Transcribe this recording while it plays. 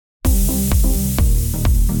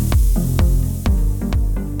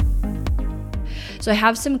So I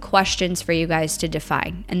have some questions for you guys to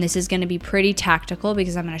define. And this is going to be pretty tactical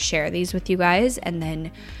because I'm going to share these with you guys and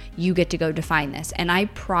then you get to go define this. And I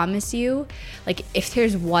promise you, like, if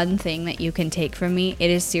there's one thing that you can take from me,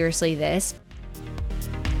 it is seriously this.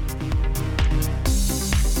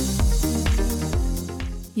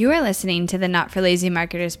 You are listening to the Not for Lazy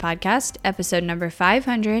Marketers podcast, episode number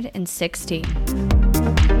 516.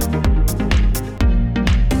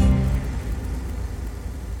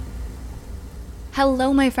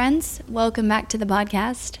 Hello, my friends. Welcome back to the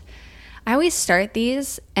podcast. I always start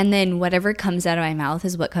these and then whatever comes out of my mouth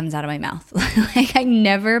is what comes out of my mouth. Like, I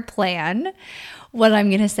never plan what I'm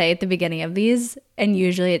going to say at the beginning of these. And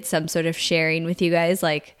usually it's some sort of sharing with you guys,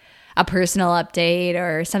 like a personal update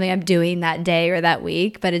or something I'm doing that day or that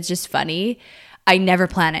week. But it's just funny. I never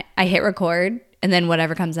plan it. I hit record and then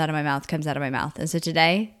whatever comes out of my mouth comes out of my mouth. And so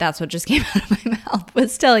today, that's what just came out of my mouth,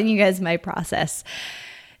 was telling you guys my process.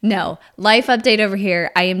 No, life update over here.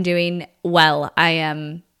 I am doing well.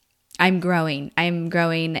 I'm growing. I'm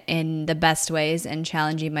growing in the best ways and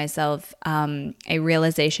challenging myself. A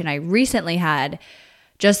realization I recently had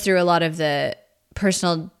just through a lot of the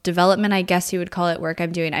personal development, I guess you would call it, work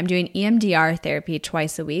I'm doing. I'm doing EMDR therapy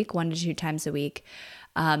twice a week, 1 to 2 times a week.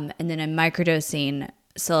 And then I'm microdosing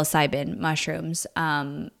psilocybin mushrooms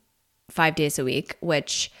 5 days a week,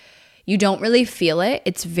 which you don't really feel it.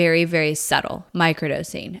 It's very, very subtle,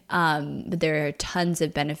 microdosing. But there are tons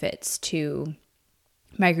of benefits to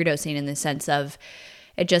microdosing in the sense of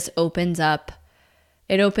it just opens up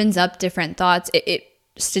different thoughts. It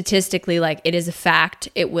statistically, like, it is a fact,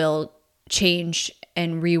 it will change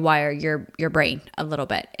and rewire your brain a little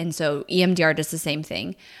bit. And so EMDR does the same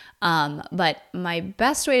thing. But my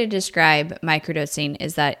best way to describe microdosing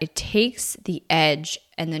is that it takes the edge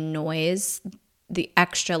and the noise, the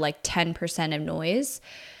extra like 10% of noise,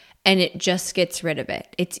 and it just gets rid of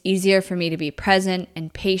it. It's easier for me to be present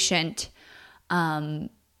and patient, and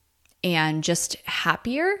just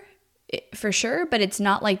happier for sure. But it's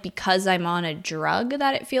not like because I'm on a drug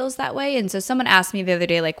that it feels that way. And so someone asked me the other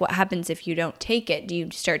day, like, what happens if you don't take it? Do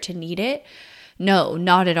you start to need it? No,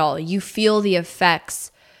 not at all. You feel the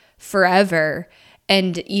effects forever.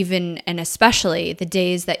 And especially the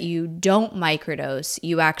days that you don't microdose,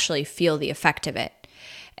 you actually feel the effect of it.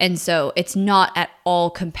 And so it's not at all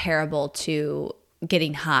comparable to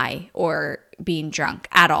getting high or being drunk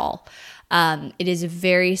at all. It is a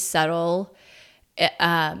very subtle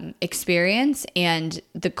experience. And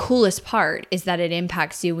the coolest part is that it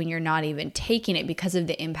impacts you when you're not even taking it because of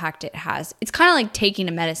the impact it has. It's kind of like taking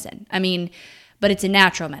a medicine. But it's a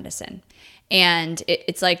natural medicine. And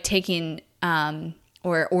it's like taking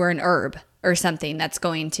or an herb or something that's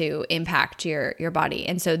going to impact your body.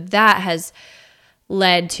 And so that has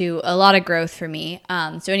led to a lot of growth for me.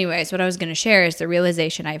 So anyways, what I was going to share is the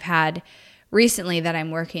realization I've had recently that I'm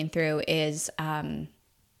working through is I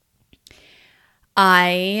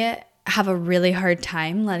have a really hard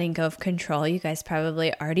time letting go of control. You guys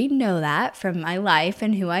probably already know that from my life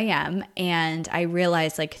and who I am. And I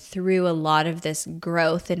realized, like, through a lot of this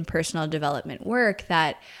growth and personal development work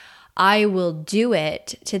that I will do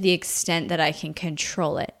it to the extent that I can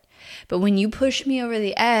control it. But when you push me over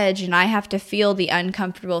the edge and I have to feel the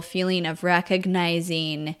uncomfortable feeling of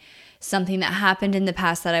recognizing something that happened in the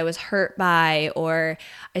past that I was hurt by, or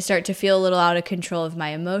I start to feel a little out of control of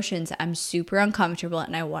my emotions, I'm super uncomfortable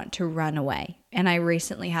and I want to run away. And I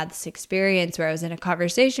recently had this experience where I was in a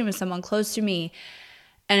conversation with someone close to me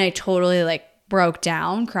and I totally like broke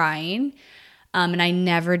down crying. And I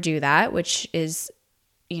never do that, which is,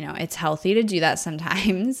 it's healthy to do that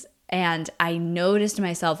sometimes. And I noticed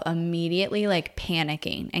myself immediately like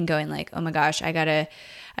panicking and going like, oh my gosh, I gotta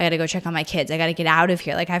go check on my kids. I gotta get out of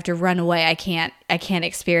here. Like, I have to run away. I can't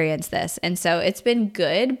experience this. And so it's been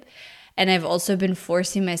good. And I've also been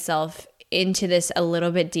forcing myself into this a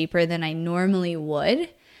little bit deeper than I normally would,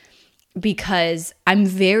 because I'm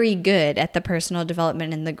very good at the personal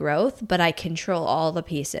development and the growth, but I control all the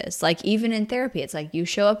pieces. Like, even in therapy, it's like you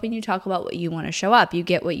show up and you talk about what you want to show up. You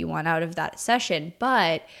get what you want out of that session.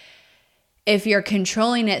 But if you're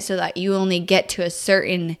controlling it so that you only get to a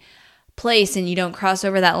certain place and you don't cross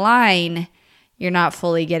over that line, you're not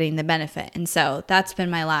fully getting the benefit. And so that's been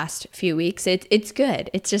my last few weeks. It's good.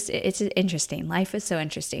 It's interesting. Life is so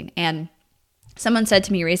interesting. And someone said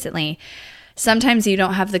to me recently, sometimes you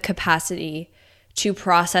don't have the capacity to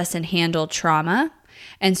process and handle trauma,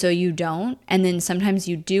 and so you don't. And then sometimes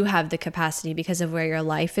you do have the capacity because of where your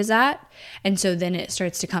life is at, and so then it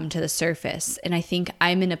starts to come to the surface. And I think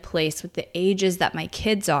I'm in a place with the ages that my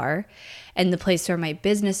kids are and the place where my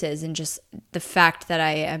business is, and just the fact that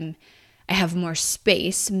I have more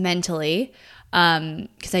space mentally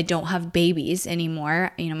because I don't have babies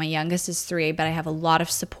anymore. My youngest is 3, but I have a lot of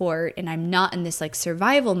support, and I'm not in this like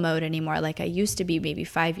survival mode anymore like I used to be maybe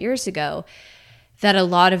 5 years ago, that a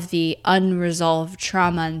lot of the unresolved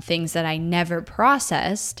trauma and things that I never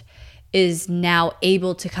processed is now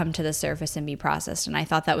able to come to the surface and be processed. And I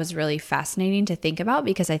thought that was really fascinating to think about,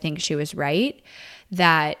 because I think she was right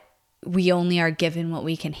that we only are given what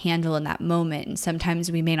we can handle in that moment. And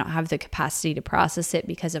sometimes we may not have the capacity to process it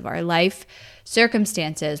because of our life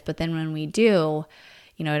circumstances. But then when we do,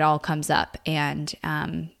 it all comes up, and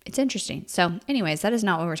it's interesting. So anyways, that is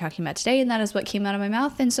not what we're talking about today. And that is what came out of my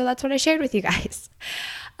mouth. And so that's what I shared with you guys.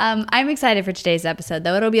 I'm excited for today's episode,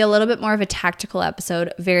 though. It'll be a little bit more of a tactical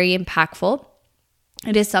episode, very impactful.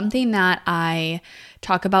 It is something that I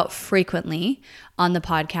talk about frequently on the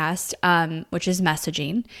podcast, which is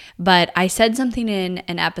messaging. But I said something in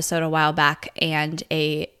an episode a while back, and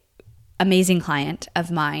a amazing client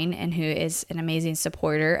of mine, and who is an amazing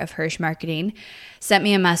supporter of Hirsch Marketing, sent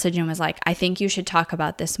me a message and was like, I think you should talk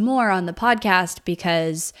about this more on the podcast,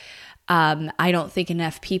 because I don't think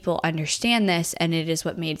enough people understand this, and it is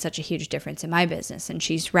what made such a huge difference in my business. And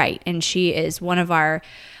she's right. And she is one of our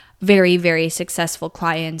very, very successful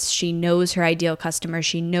clients. She knows her ideal customer.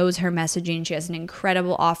 She knows her messaging. She has an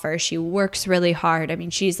incredible offer. She works really hard. I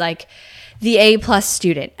mean, she's like the A+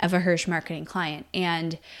 student of a Hirsch Marketing client.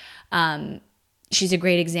 And she's a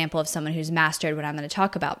great example of someone who's mastered what I'm going to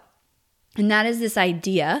talk about. And that is this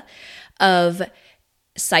idea of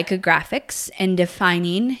psychographics and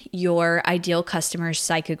defining your ideal customer's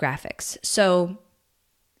psychographics. So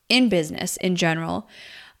in business in general,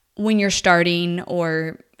 when you're starting,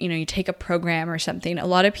 or you take a program or something, a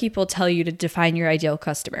lot of people tell you to define your ideal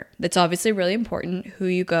customer. That's obviously really important, who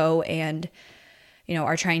you go and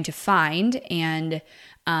are trying to find and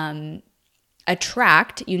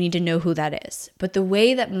attract. You need to know who that is. But the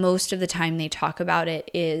way that most of the time they talk about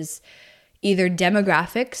it is either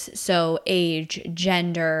demographics, so age,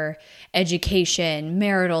 gender, education,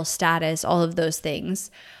 marital status, all of those things,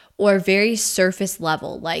 or very surface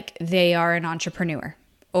level, like they are an entrepreneur,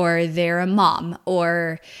 or they're a mom,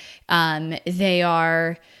 or they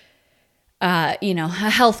are a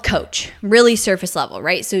health coach, really surface level,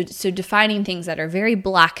 right? So defining things that are very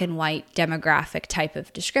black and white demographic type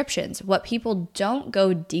of descriptions. What people don't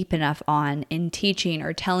go deep enough on in teaching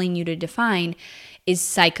or telling you to define is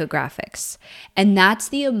psychographics. And that's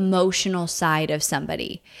the emotional side of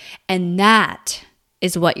somebody. And that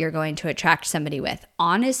is what you're going to attract somebody with.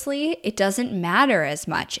 Honestly, it doesn't matter as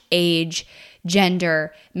much age,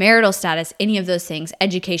 gender, marital status, any of those things,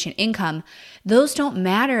 education, income. Those don't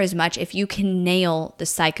matter as much if you can nail the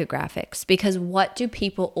psychographics, because what do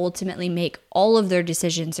people ultimately make all of their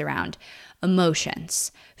decisions around?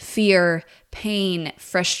 Emotions, fear, pain,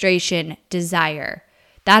 frustration, desire.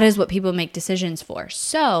 That is what people make decisions for.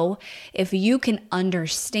 So if you can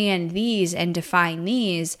understand these and define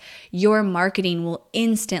these, your marketing will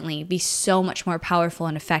instantly be so much more powerful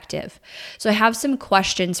and effective. So I have some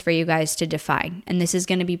questions for you guys to define. And this is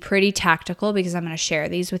going to be pretty tactical, because I'm going to share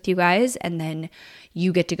these with you guys, and then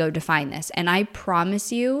you get to go define this. And I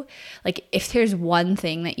promise you, like, if there's one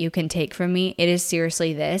thing that you can take from me, it is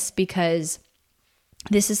seriously this, because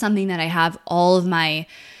this is something that I have all of my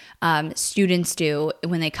students do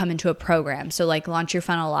when they come into a program. So like Launch Your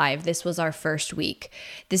Funnel Live, this was our first week.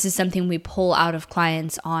 This is something we pull out of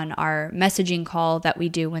clients on our messaging call that we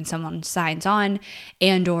do when someone signs on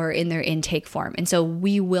and or in their intake form. And so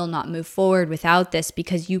we will not move forward without this,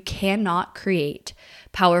 because you cannot create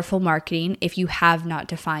powerful marketing if you have not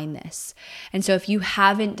defined this. And so if you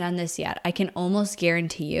haven't done this yet, I can almost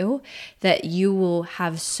guarantee you that you will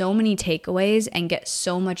have so many takeaways and get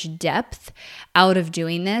so much depth out of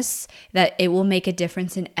doing this that it will make a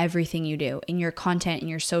difference in everything you do, in your content, in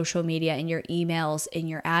your social media, in your emails, in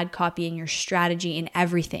your ad copy, in your strategy, in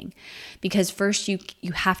everything. Because first you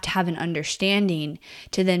have to have an understanding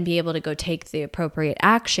to then be able to go take the appropriate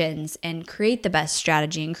actions and create the best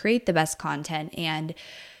strategy and create the best content and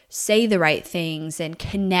say the right things and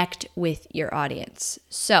connect with your audience.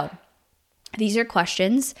 So these are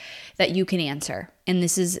questions that you can answer. And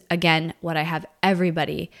this is, again, what I have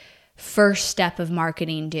everybody first step of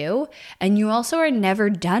marketing do. And you also are never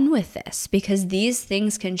done with this, because these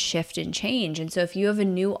things can shift and change. And so if you have a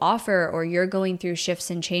new offer or you're going through shifts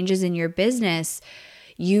and changes in your business,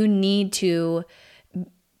 you need to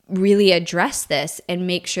really address this and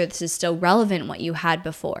make sure this is still relevant what you had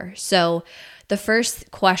before. So the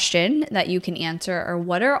first question that you can answer are,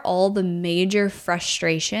 what are all the major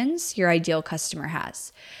frustrations your ideal customer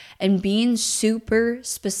has? and being super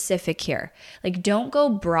specific here. Like, don't go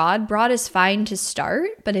broad. Broad is fine to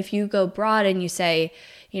start, but if you go broad and you say,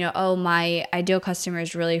 oh, my ideal customer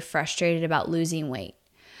is really frustrated about losing weight.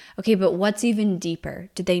 Okay, but what's even deeper?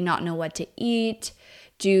 Do they not know what to eat?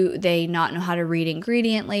 Do they not know how to read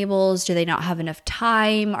ingredient labels? Do they not have enough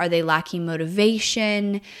time? Are they lacking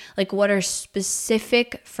motivation? Like, what are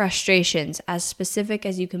specific frustrations, as specific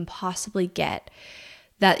as you can possibly get,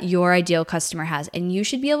 that your ideal customer has? And you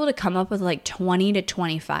should be able to come up with like 20 to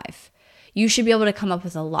 25. You should be able to come up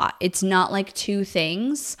with a lot. It's not like two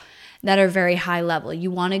things that are very high level. You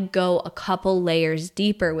want to go a couple layers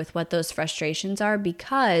deeper with what those frustrations are,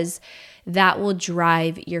 because that will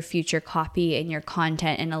drive your future copy and your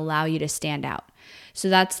content and allow you to stand out. So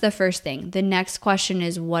that's the first thing. The next question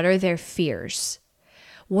is, what are their fears?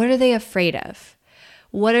 What are they afraid of?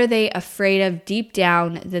 What are they afraid of deep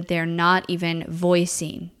down that they're not even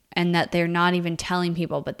voicing and that they're not even telling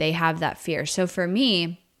people, but they have that fear? So for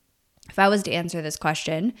me, if I was to answer this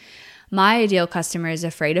question, my ideal customer is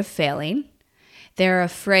afraid of failing. They're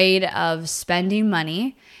afraid of spending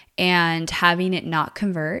money and having it not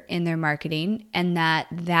convert in their marketing, and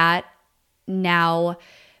that now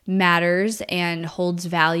matters and holds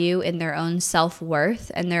value in their own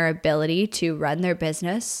self-worth and their ability to run their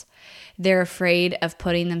business. They're afraid of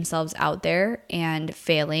putting themselves out there and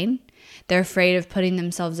failing. They're afraid of putting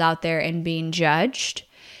themselves out there and being judged.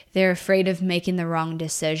 They're afraid of making the wrong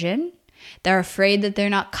decision. They're afraid that they're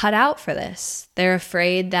not cut out for this. They're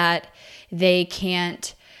afraid that they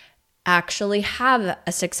can't actually have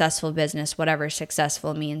a successful business, whatever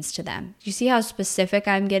successful means to them. You see how specific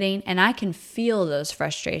I'm getting? And I can feel those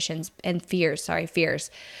frustrations and fears,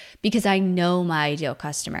 because I know my ideal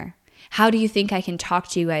customer. How do you think I can talk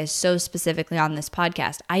to you guys so specifically on this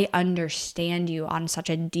podcast? I understand you on such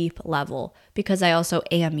a deep level because I also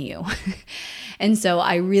am you. And so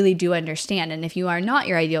I really do understand. And if you are not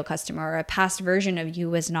your ideal customer, or a past version of you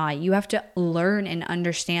was not, you have to learn and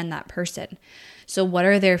understand that person. So what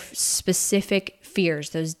are their specific fears,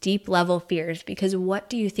 those deep level fears? Because what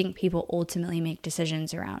do you think people ultimately make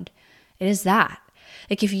decisions around? It is that.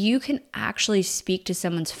 Like, if you can actually speak to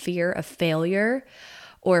someone's fear of failure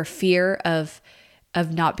or fear of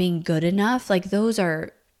not being good enough, like, those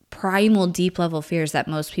are primal deep level fears that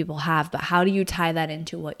most people have. But how do you tie that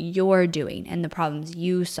into what you're doing and the problems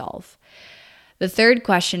you solve? The third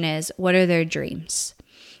question is, what are their dreams?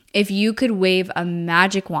 If you could wave a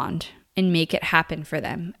magic wand and make it happen for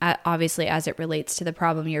them, obviously as it relates to the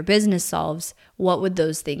problem your business solves, what would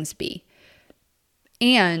those things be?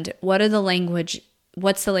 And what's the language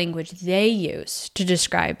they use to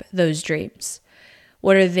describe those dreams?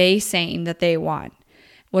 What are they saying that they want?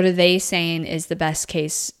 What are they saying is the best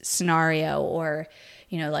case scenario? Or,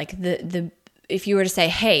 like if you were to say,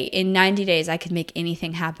 hey, in 90 days, I could make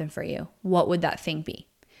anything happen for you, what would that thing be?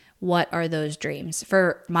 What are those dreams?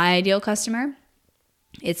 For my ideal customer,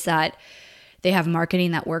 it's that they have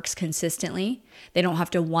marketing that works consistently. They don't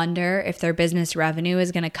have to wonder if their business revenue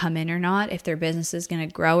is going to come in or not, if their business is going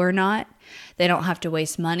to grow or not. They don't have to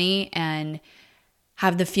waste money and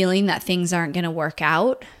have the feeling that things aren't going to work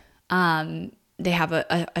out. They have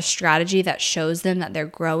a strategy that shows them that they're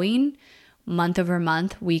growing month over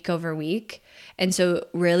month, week over week. And so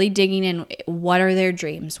really digging in, what are their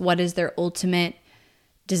dreams? What is their ultimate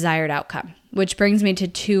desired outcome? Which brings me to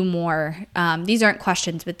two more. These aren't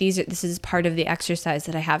questions, but this is part of the exercise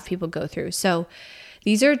that I have people go through. So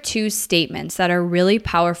these are two statements that are really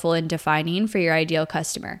powerful in defining for your ideal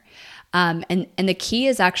customer. And the key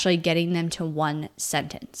is actually getting them to one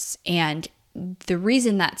sentence. And the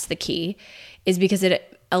reason that's the key is because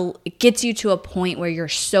it gets you to a point where you're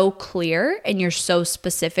so clear and you're so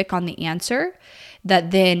specific on the answer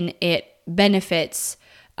that then it benefits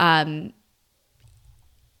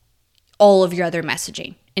all of your other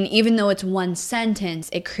messaging. And even though it's one sentence,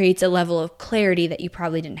 it creates a level of clarity that you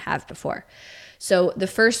probably didn't have before. So the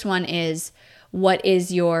first one is, what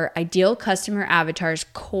is your ideal customer avatar's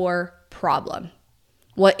core problem?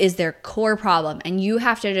 What is their core problem? And you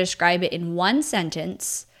have to describe it in one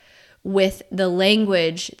sentence with the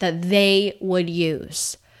language that they would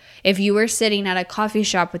use. If you were sitting at a coffee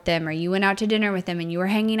shop with them, or you went out to dinner with them and you were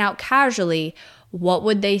hanging out casually, what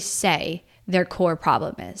would they say their core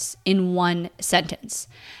problem is in one sentence?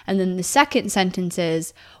 And then the second sentence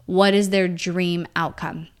is, what is their dream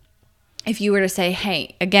outcome? If you were to say,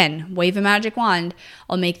 hey, again, wave a magic wand,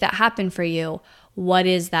 I'll make that happen for you. What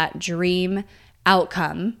is that dream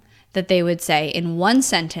outcome that they would say in one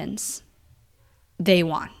sentence they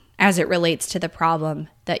want as it relates to the problem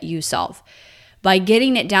that you solve? By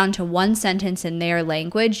getting it down to one sentence in their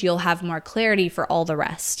language, you'll have more clarity for all the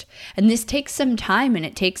rest. And this takes some time and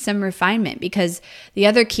it takes some refinement, because the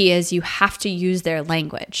other key is you have to use their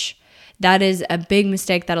language. That is a big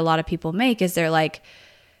mistake that a lot of people make, is they're like,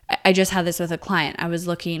 I just had this with a client. I was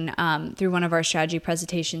looking through one of our strategy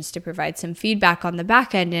presentations to provide some feedback on the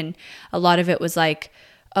back end. And a lot of it was like,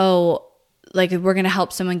 oh, like we're going to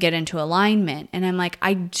help someone get into alignment. And I'm like,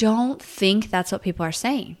 I don't think that's what people are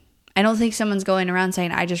saying. I don't think someone's going around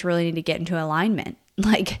saying, I just really need to get into alignment.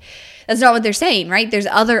 Like, that's not what they're saying, right? There's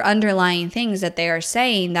other underlying things that they are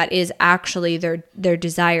saying that is actually their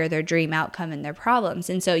desire, their dream outcome, and their problems.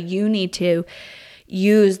 And so you need to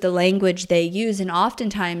use the language they use. And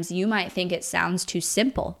oftentimes you might think it sounds too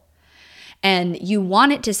simple, and you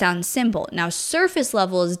want it to sound simple. Now, surface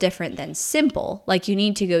level is different than simple. Like, you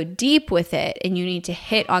need to go deep with it and you need to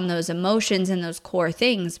hit on those emotions and those core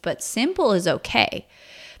things. But simple is okay,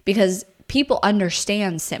 because people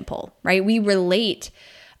understand simple, right? We relate.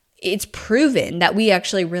 It's proven that we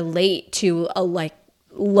actually relate to like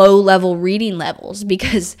low level reading levels,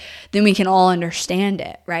 because then we can all understand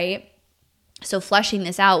it, right? So fleshing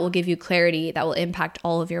this out will give you clarity that will impact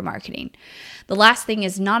all of your marketing. The last thing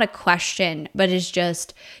is not a question, but is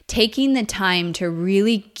just taking the time to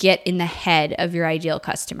really get in the head of your ideal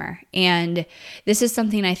customer. And this is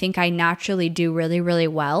something I think I naturally do really, really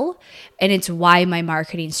well. And it's why my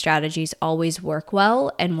marketing strategies always work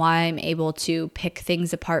well, and why I'm able to pick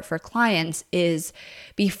things apart for clients is,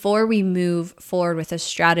 before we move forward with a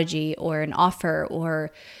strategy or an offer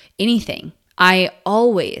or anything, I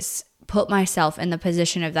always put myself in the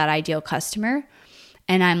position of that ideal customer.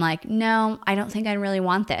 And I'm like, no, I don't think I really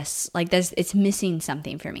want this. Like, this, it's missing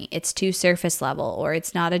something for me. It's too surface level, or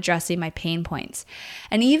it's not addressing my pain points.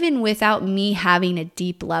 And even without me having a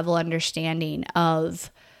deep level understanding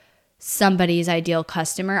of somebody's ideal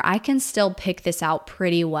customer, I can still pick this out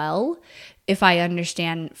pretty well if I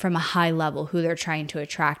understand from a high level who they're trying to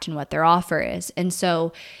attract and what their offer is. And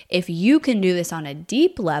so if you can do this on a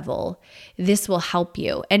deep level, this will help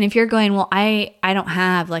you. And if you're going, well, I don't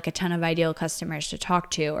have like a ton of ideal customers to talk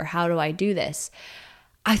to, or how do I do this?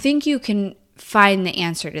 I think you can find the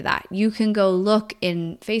answer to that. You can go look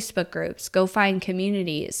in Facebook groups, go find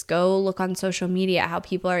communities, go look on social media, how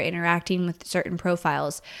people are interacting with certain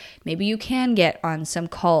profiles. Maybe you can get on some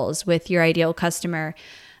calls with your ideal customer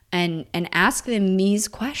and ask them these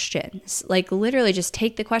questions. Like, literally just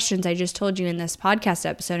take the questions I just told you in this podcast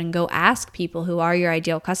episode and go ask people who are your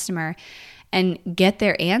ideal customer and get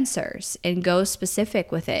their answers and go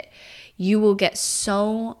specific with it. You will get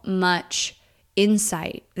so much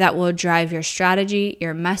insight that will drive your strategy,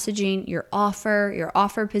 your messaging, your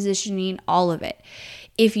offer positioning, all of it.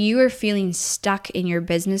 If you are feeling stuck in your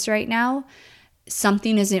business right now,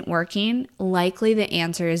 something isn't working, likely the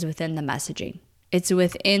answer is within the messaging. It's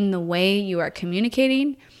within the way you are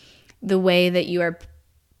communicating, the way that you are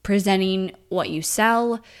presenting what you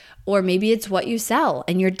sell, or maybe it's what you sell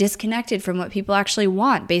and you're disconnected from what people actually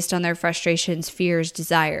want based on their frustrations, fears,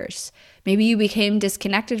 desires. Maybe you became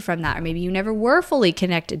disconnected from that, or maybe you never were fully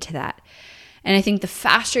connected to that. And I think the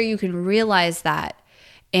faster you can realize that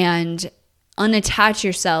and unattach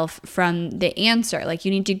yourself from the answer, like,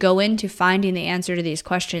 you need to go into finding the answer to these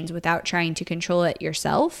questions without trying to control it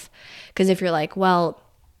yourself. Because if you're like, well,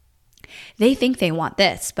 they think they want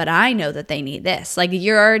this, but I know that they need this, like,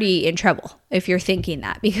 you're already in trouble if you're thinking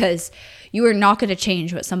that, because you are not going to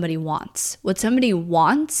change what somebody wants. What somebody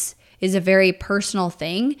wants is a very personal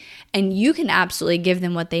thing, and you can absolutely give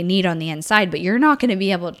them what they need on the inside, but you're not going to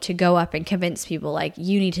be able to go up and convince people like,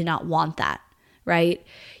 you need to not want that, right?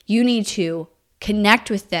 You need to connect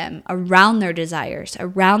with them around their desires,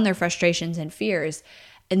 around their frustrations and fears.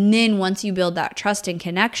 And then once you build that trust and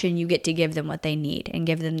connection, you get to give them what they need and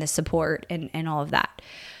give them the support and all of that.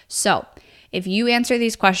 So if you answer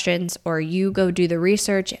these questions, or you go do the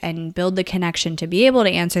research and build the connection to be able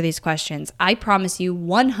to answer these questions, I promise you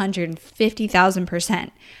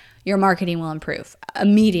 150,000% your marketing will improve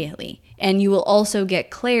immediately. And you will also get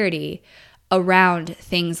clarity around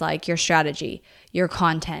things like your strategy, your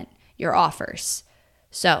content, your offers.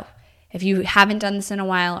 So if you haven't done this in a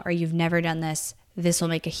while, or you've never done this, this will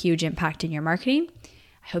make a huge impact in your marketing.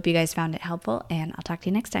 I hope you guys found it helpful, and I'll talk to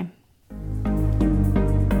you next time.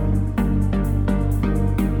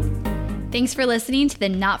 Thanks for listening to the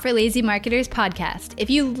Not for Lazy Marketers podcast. If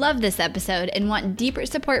you love this episode and want deeper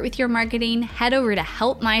support with your marketing, head over to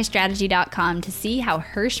helpmystrategy.com to see how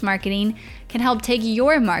Hirsch Marketing can help take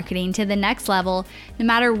your marketing to the next level no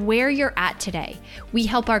matter where you're at today. We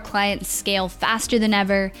help our clients scale faster than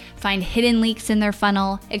ever, find hidden leaks in their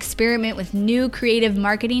funnel, experiment with new creative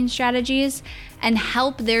marketing strategies, and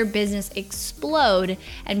help their business explode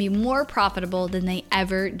and be more profitable than they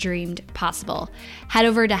ever dreamed possible. Head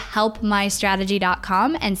over to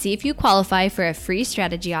helpmystrategy.com and see if you qualify for a free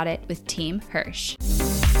strategy audit with Team Hirsch.